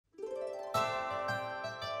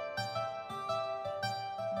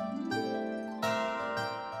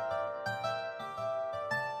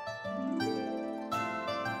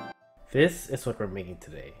This is what we're making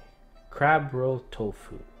today. Crab Roe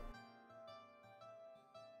Tofu.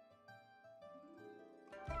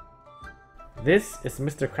 This is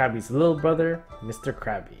Mr. Krabby's little brother, Mr.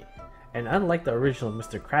 Krabby. And unlike the original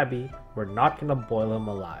Mr. Krabby, we're not gonna boil him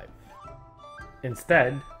alive.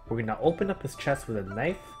 Instead, we're gonna open up his chest with a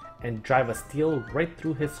knife and drive a steel right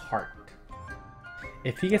through his heart.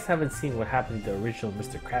 If you guys haven't seen what happened to the original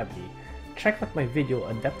Mr. Krabby, check out my video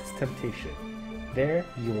Adeptus Temptation. There,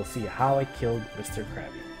 you will see how I killed Mr.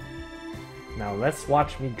 Krabby. Now let's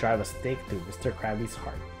watch me drive a stake through Mr. Krabby's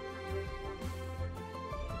heart.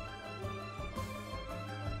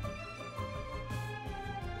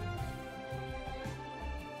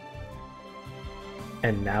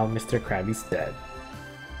 And now Mr. Krabby's dead.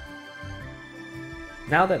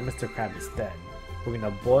 Now that Mr. Krabby's dead, we're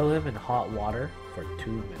gonna boil him in hot water for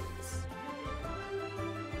 2 minutes.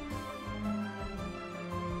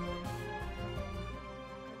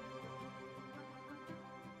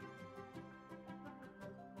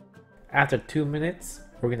 After 2 minutes,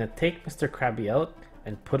 we're gonna take Mr. Krabby out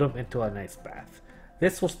and put him into an ice bath.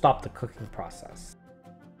 This will stop the cooking process.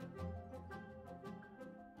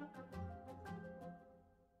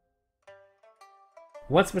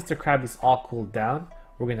 Once Mr. Krabby's all cooled down,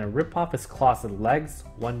 we're gonna rip off his claws and legs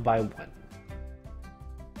one by one.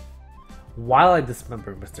 While I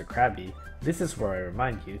dismember Mr. Krabby, this is where I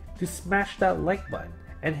remind you to smash that like button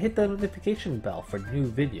and hit the notification bell for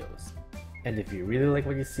new videos. And if you really like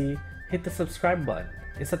what you see, hit the subscribe button.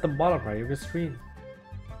 It's at the bottom right of your screen.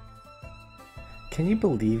 Can you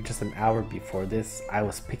believe just an hour before this, I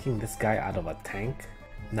was picking this guy out of a tank?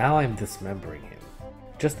 Now I'm dismembering him.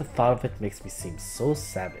 Just the thought of it makes me seem so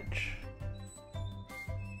savage.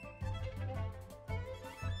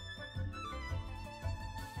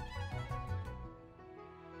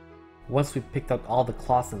 Once we've picked out all the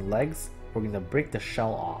claws and legs, we're gonna break the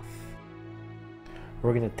shell off.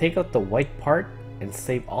 We're gonna take out the white part and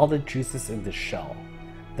save all the juices in the shell.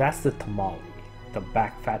 That's the tamale, the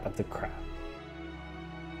back fat of the crab.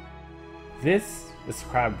 This is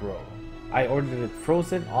crab roe. I ordered it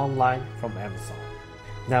frozen online from Amazon.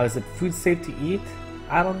 Now, is it food safe to eat?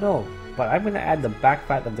 I don't know, but I'm gonna add the back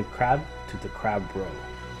fat of the crab to the crab roe.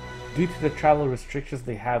 Due to the travel restrictions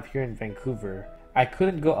they have here in Vancouver, I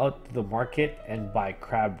couldn't go out to the market and buy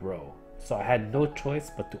crab roe, so I had no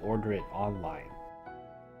choice but to order it online.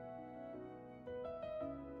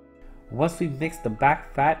 Once we mix the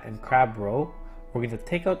back fat and crab roe, we're gonna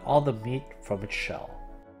take out all the meat from its shell.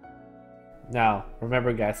 Now,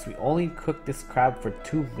 remember guys, we only cooked this crab for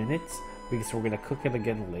 2 minutes because we're gonna cook it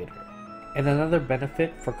again later. And another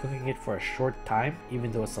benefit for cooking it for a short time,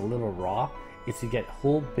 even though it's a little raw, is you get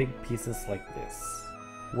whole big pieces like this.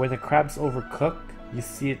 When the crab's overcooked, you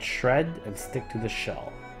see it shred and stick to the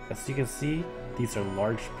shell. As you can see, these are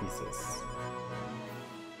large pieces.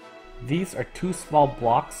 These are 2 small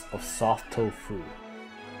blocks of soft tofu.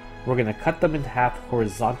 We're gonna cut them in half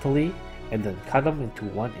horizontally and then cut them into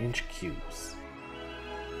 1-inch cubes.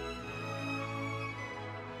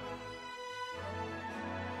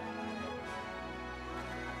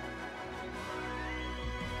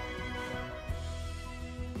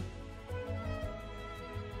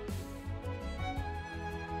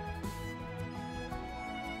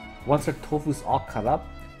 Once our tofu's all cut up,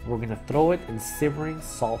 we're gonna throw it in simmering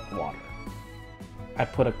salt water. I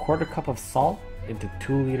put a 1/4 cup of salt into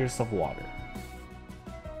 2 liters of water.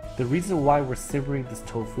 The reason why we're simmering this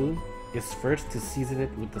tofu is first to season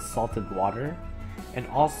it with the salted water, and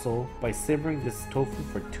also by simmering this tofu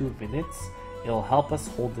for 2 minutes, it'll help us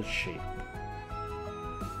hold its shape.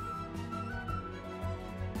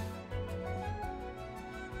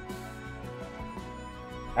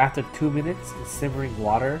 After 2 minutes in simmering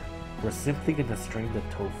water, we're simply gonna strain the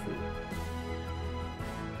tofu.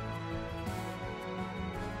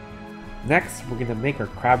 Next, we're gonna make our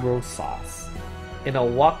crab roe sauce. In a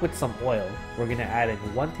wok with some oil, we're gonna add in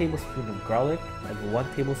 1 tablespoon of garlic and 1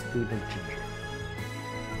 tablespoon of ginger.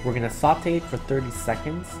 We're gonna saute it for 30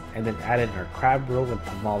 seconds and then add in our crab roe and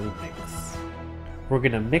tamale mix. We're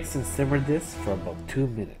gonna mix and simmer this for about 2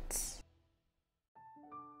 minutes.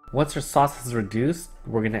 Once our sauce is reduced,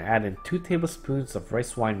 we're going to add in 2 tablespoons of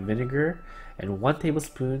rice wine vinegar and 1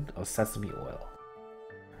 tablespoon of sesame oil.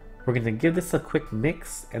 We're going to give this a quick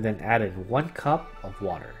mix and then add in 1 cup of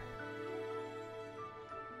water.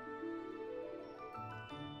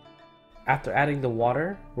 After adding the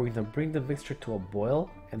water, we're going to bring the mixture to a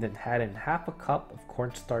boil and then add in half a cup of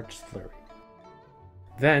cornstarch slurry.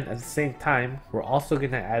 Then at the same time, we're also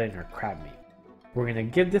going to add in our crab meat. We're going to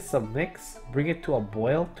give this a mix, bring it to a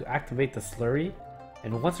boil to activate the slurry,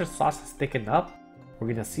 and once our sauce is thickened up, we're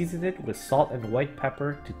gonna season it with salt and white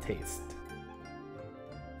pepper to taste.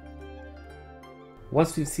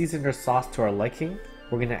 Once we've seasoned our sauce to our liking,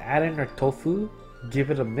 we're gonna add in our tofu, give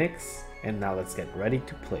it a mix, and now let's get ready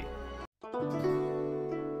to plate.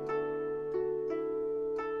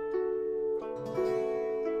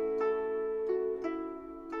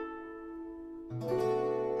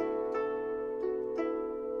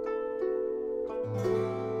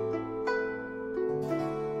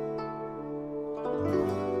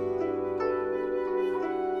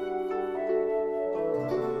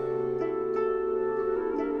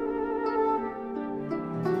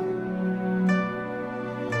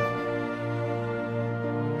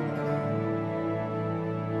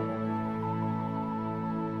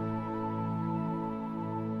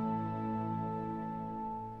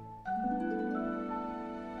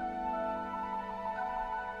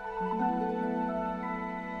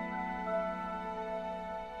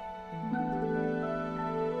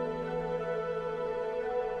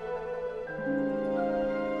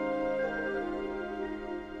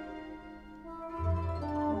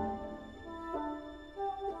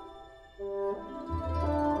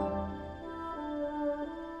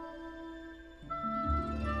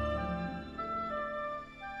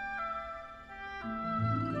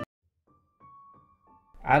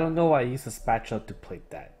 I don't know why I used a spatula to plate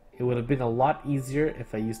that. It would have been a lot easier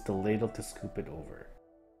if I used the ladle to scoop it over.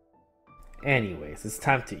 Anyways, it's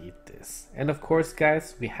time to eat this. And of course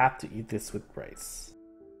guys, we have to eat this with rice.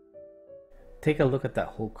 Take a look at that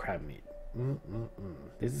whole crab meat.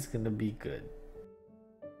 This is gonna be good.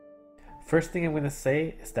 First thing I'm gonna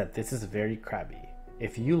say is that this is very crabby.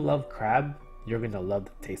 If you love crab, you're gonna love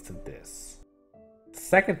the taste of this.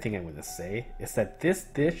 Second thing I'm going to say is that this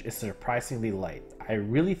dish is surprisingly light. I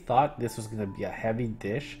really thought this was going to be a heavy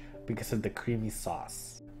dish because of the creamy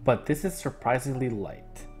sauce. But this is surprisingly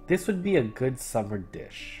light. This would be a good summer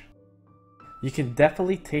dish. You can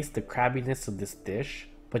definitely taste the crabbiness of this dish,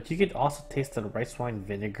 but you can also taste the rice wine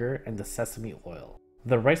vinegar and the sesame oil.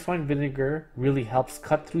 The rice wine vinegar really helps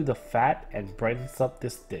cut through the fat and brightens up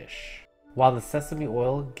this dish, while the sesame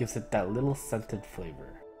oil gives it that little scented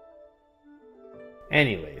flavor.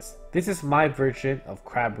 Anyways, this is my version of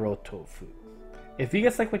crab roe tofu. If you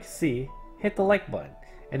guys like what you see, hit the like button.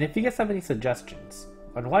 And if you guys have any suggestions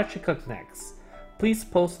on what I should cook next, please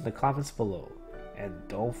post in the comments below. And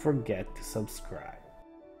don't forget to subscribe.